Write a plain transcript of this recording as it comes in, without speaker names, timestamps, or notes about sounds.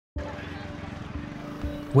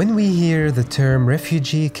When we hear the term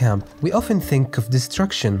refugee camp, we often think of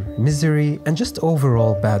destruction, misery, and just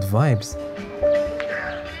overall bad vibes.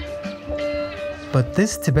 But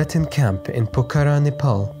this Tibetan camp in Pokhara,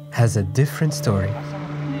 Nepal, has a different story.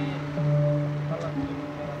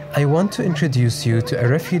 I want to introduce you to a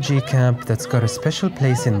refugee camp that's got a special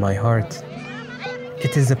place in my heart.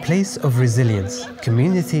 It is a place of resilience,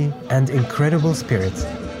 community, and incredible spirit.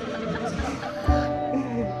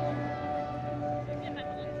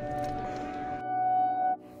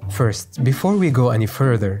 First, before we go any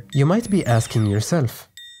further, you might be asking yourself,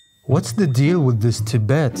 what's the deal with this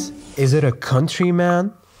Tibet? Is it a country,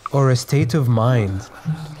 man, or a state of mind?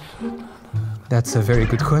 That's a very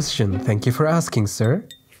good question. Thank you for asking, sir.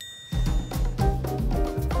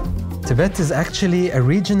 Tibet is actually a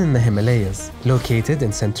region in the Himalayas, located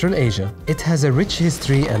in Central Asia. It has a rich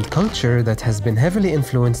history and culture that has been heavily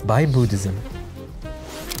influenced by Buddhism.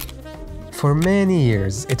 For many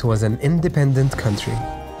years, it was an independent country.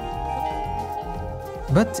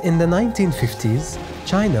 But in the 1950s,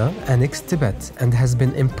 China annexed Tibet and has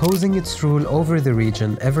been imposing its rule over the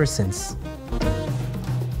region ever since.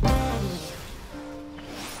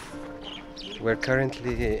 We're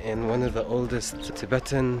currently in one of the oldest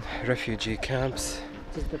Tibetan refugee camps.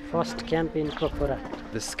 This is the first camp in Pokhara.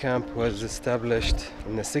 This camp was established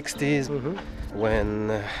in the 60s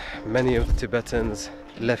when many of the Tibetans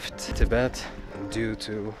left Tibet due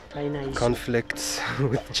to conflicts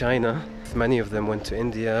with China. Many of them went to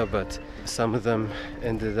India, but some of them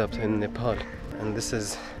ended up in Nepal. And this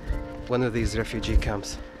is one of these refugee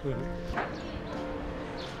camps.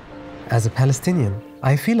 As a Palestinian,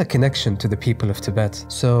 I feel a connection to the people of Tibet.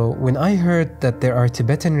 So when I heard that there are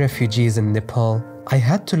Tibetan refugees in Nepal, I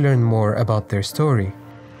had to learn more about their story.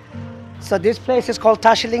 So this place is called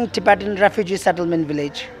Tashiling Tibetan Refugee Settlement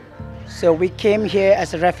Village. So we came here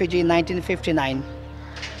as a refugee in 1959.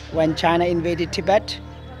 When China invaded Tibet,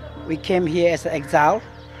 we came here as an exile.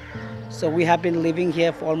 So we have been living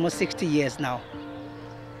here for almost 60 years now.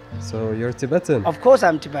 So you're Tibetan? Of course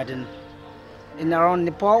I'm Tibetan. In around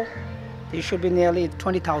Nepal, there should be nearly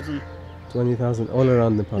 20,000. 20,000 all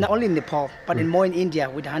around Nepal? Not only in Nepal, but more in India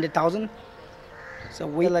with 100,000. So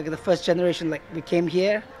we're like the first generation, like we came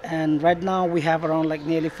here, and right now we have around like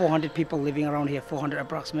nearly 400 people living around here, 400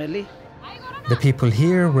 approximately. The people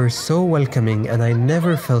here were so welcoming and I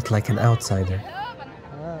never felt like an outsider.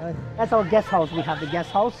 That's our guest house. We have the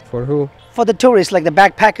guest house. For who? For the tourists, like the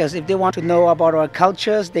backpackers. If they want to know about our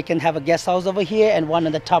cultures, they can have a guest house over here and one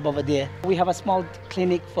on the top over there. We have a small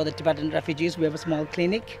clinic for the Tibetan refugees. We have a small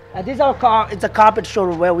clinic. This is our it's a carpet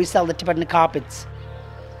showroom where we sell the Tibetan carpets.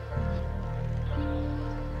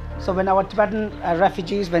 So when our Tibetan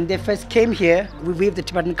refugees, when they first came here, we weave the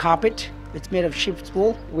Tibetan carpet. It's made of sheep's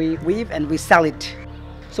wool. We weave and we sell it.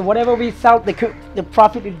 So whatever we sell, the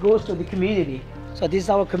profit, it goes to the community. So this is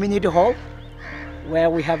our community hall, where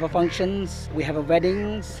we have functions, we have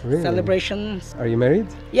weddings, celebrations. Are you married?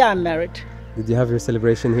 Yeah, I'm married. Did you have your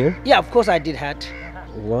celebration here? Yeah, of course I did had.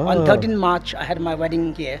 Wow. On 13 March, I had my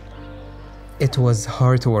wedding here. It was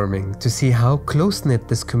heartwarming to see how close-knit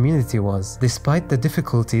this community was, despite the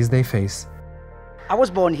difficulties they face. I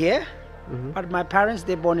was born here, but my parents,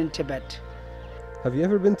 they're born in Tibet. Have you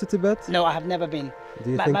ever been to Tibet? No, I have never been.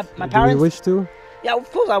 Do you my think, parents, do you wish to? Yeah,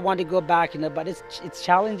 of course I want to go back, but it's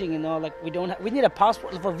challenging, like we need a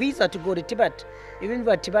passport for visa to go to Tibet. Even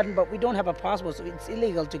we're Tibetan, but we don't have a passport, so it's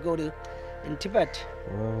illegal to go in Tibet.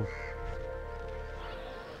 Wow.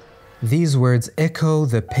 These words echo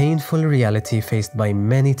the painful reality faced by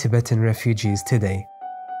many Tibetan refugees today.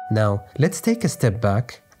 Now, let's take a step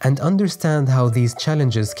back and understand how these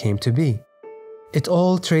challenges came to be. It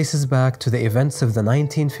all traces back to the events of the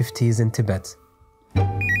 1950s in Tibet.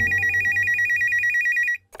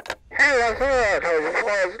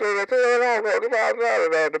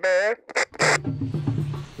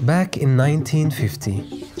 Back in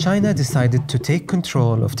 1950, China decided to take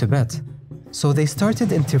control of Tibet, so they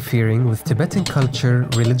started interfering with Tibetan culture,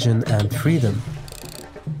 religion, and freedom.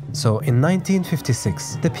 So in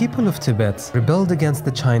 1956, the people of Tibet rebelled against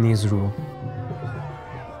the Chinese rule.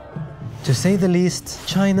 To say the least,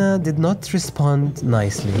 China did not respond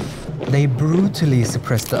nicely. They brutally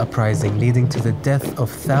suppressed the uprising, leading to the death of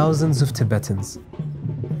thousands of Tibetans.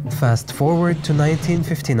 Fast forward to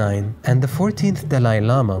 1959, and the 14th Dalai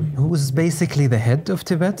Lama, who was basically the head of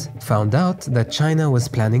Tibet, found out that China was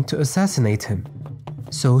planning to assassinate him.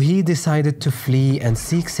 So he decided to flee and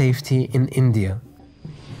seek safety in India.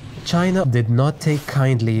 China did not take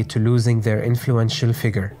kindly to losing their influential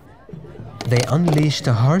figure. They unleashed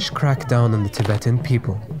a harsh crackdown on the Tibetan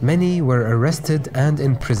people. Many were arrested and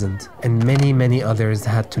imprisoned, and many others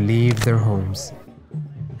had to leave their homes.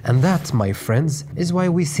 And that, my friends, is why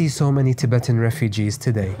we see so many Tibetan refugees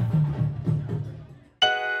today.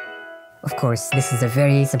 Of course, this is a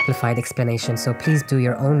very simplified explanation, so please do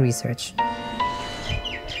your own research.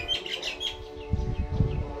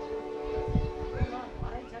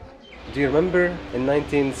 Do you remember in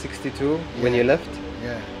 1962 when you left?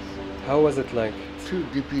 Yeah. How was it like? Too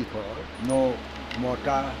difficult. No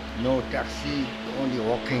motor, no taxi, only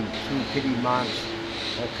walking. 2-3 months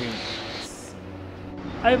walking.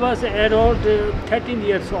 I was around 13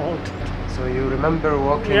 years old. So you remember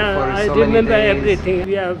walking Yeah, for I so many remember days? everything.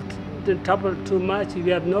 We have the trouble too much.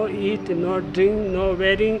 We have no eat, no drink, no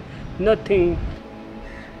wearing, nothing.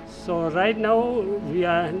 So right now we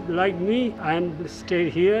are like me. I'm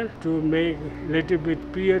stay here to make little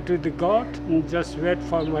bit prayer to the God and just wait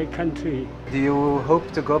for my country. Do you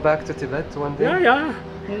hope to go back to Tibet one day? Yeah.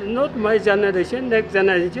 Not my generation, next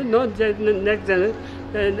generation, not next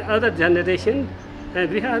generation, other generation. And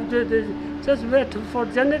we have to just wait for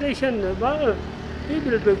generation. Well,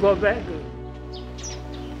 people will go back.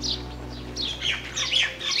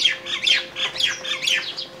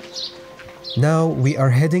 Now we are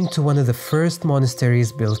heading to one of the first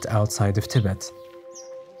monasteries built outside of Tibet.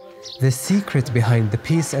 The secret behind the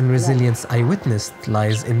peace and resilience I witnessed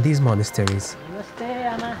lies in these monasteries.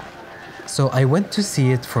 So I went to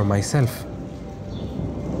see it for myself.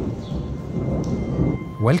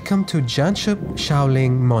 Welcome to Janshub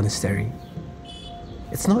Shaoling Monastery.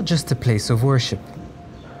 It's not just a place of worship.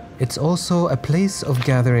 It's also a place of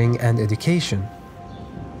gathering and education.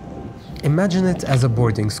 Imagine it as a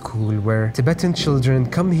boarding school where Tibetan children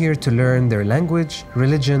come here to learn their language,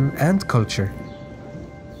 religion, and culture.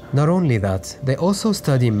 Not only that, they also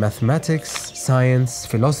study mathematics, science,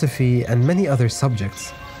 philosophy, and many other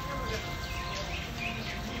subjects.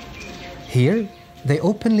 Here, they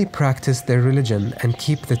openly practice their religion and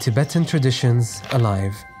keep the Tibetan traditions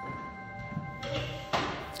alive.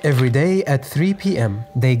 Every day at 3 p.m.,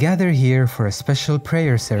 they gather here for a special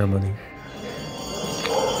prayer ceremony.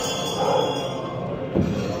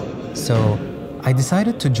 So, I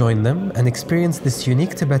decided to join them and experience this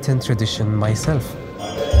unique Tibetan tradition myself.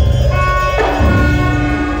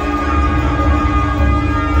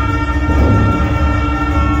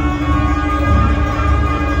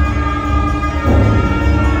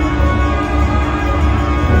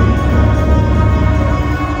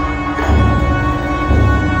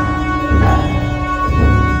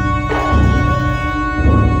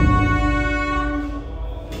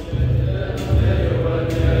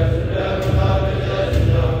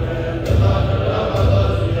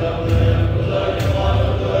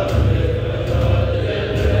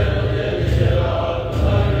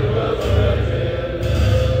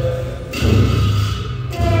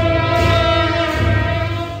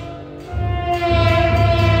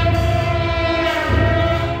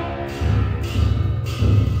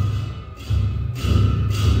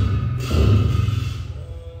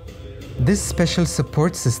 This special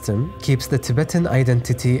support system keeps the Tibetan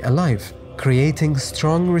identity alive, creating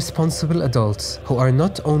strong, responsible adults who are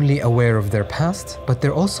not only aware of their past, but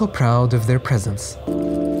they're also proud of their presence.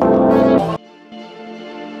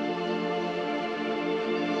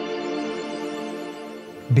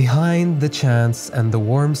 Behind the chants and the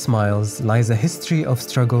warm smiles lies a history of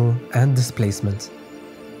struggle and displacement.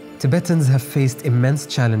 Tibetans have faced immense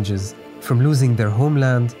challenges, from losing their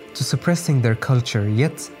homeland to suppressing their culture,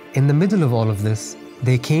 yet in the middle of all of this,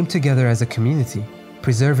 they came together as a community,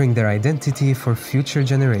 preserving their identity for future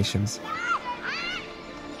generations.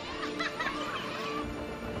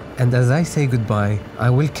 And as I say goodbye, I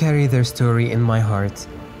will carry their story in my heart,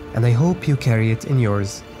 and I hope you carry it in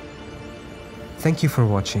yours. Thank you for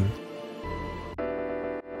watching.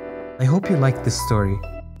 I hope you liked this story.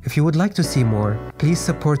 If you would like to see more, please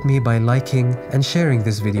support me by liking and sharing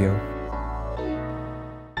this video.